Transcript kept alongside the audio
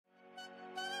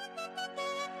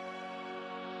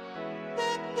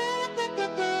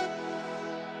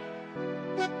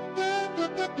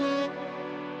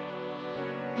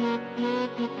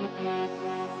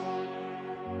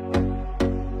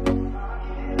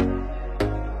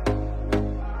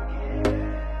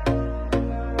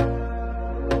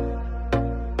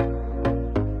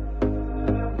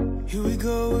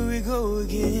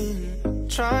again.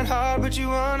 Trying hard, but you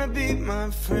wanna be my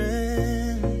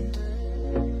friend.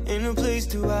 Ain't no place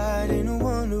to hide, ain't no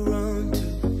one to run to.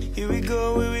 Here we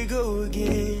go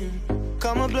again.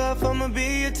 Call my bluff, I'ma be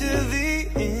here till the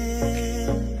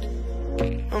end.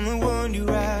 I'm the one you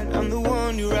ride, I'm the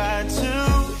one you ride to.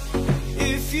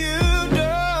 If you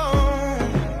don't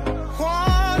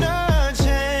wanna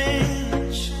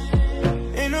change,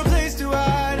 ain't no place to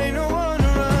hide, ain't no one to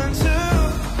run to.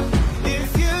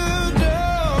 If you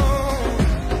don't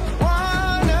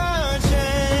wanna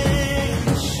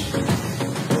change,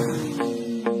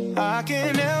 I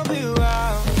can help you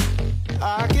out,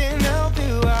 I can help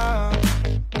you out,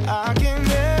 I can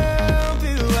help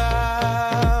you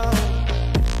out,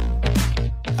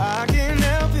 I can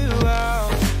help you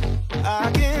out,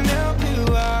 I can help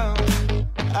you out,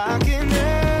 I can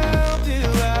help you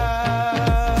out.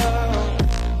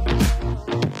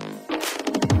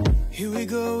 Here we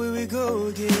go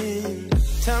again.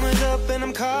 Time is up and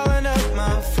I'm calling up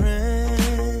my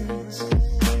friends.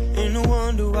 Ain't no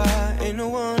wonder why, ain't no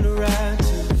one to ride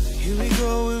to. Here we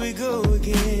go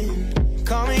again.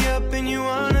 Call me up and you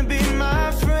wanna be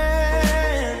my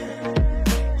friend.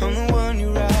 I'm the one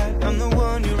you ride, I'm the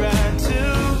one you ride to.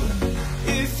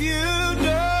 If you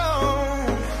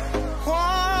don't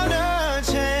wanna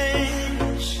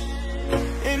change,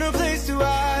 ain't no place to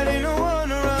hide, ain't no one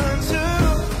to run to.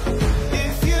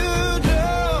 If you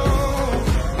don't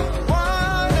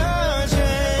wanna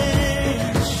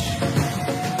change,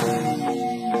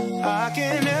 I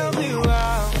can help you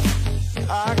out,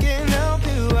 I can help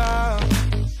you out,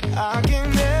 I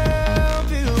can help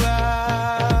you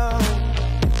out,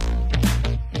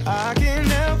 I can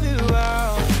help you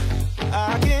out,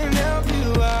 I can help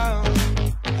you out,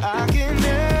 I can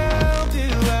help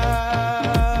you out,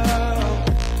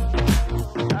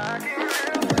 I can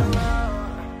help you out,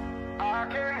 I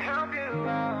can help you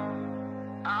out,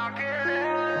 I can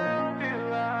help you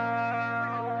out.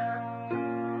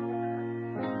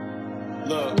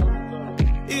 Look,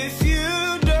 if you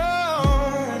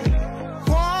don't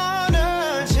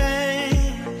wanna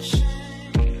change,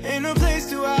 ain't no place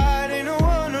to hide, ain't no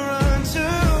one to run to.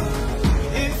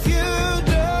 If you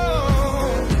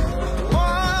don't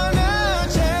wanna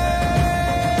change,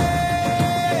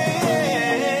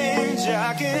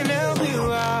 I can help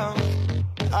you out,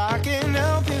 I can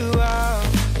help you out,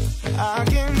 I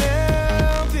can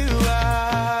help you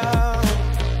out,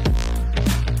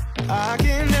 I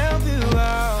can help you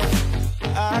out,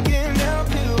 I can help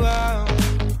you out,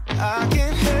 I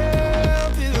can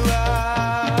help you out.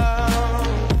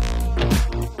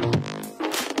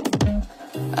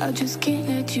 I just can't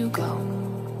let you go.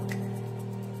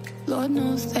 Lord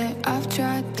knows that I've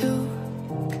tried to.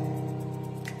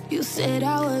 You said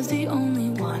I was the only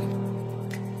one.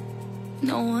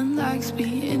 No one likes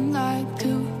being lied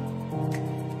to.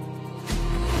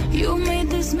 You made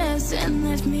this mess and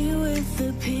left me with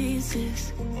the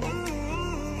pieces.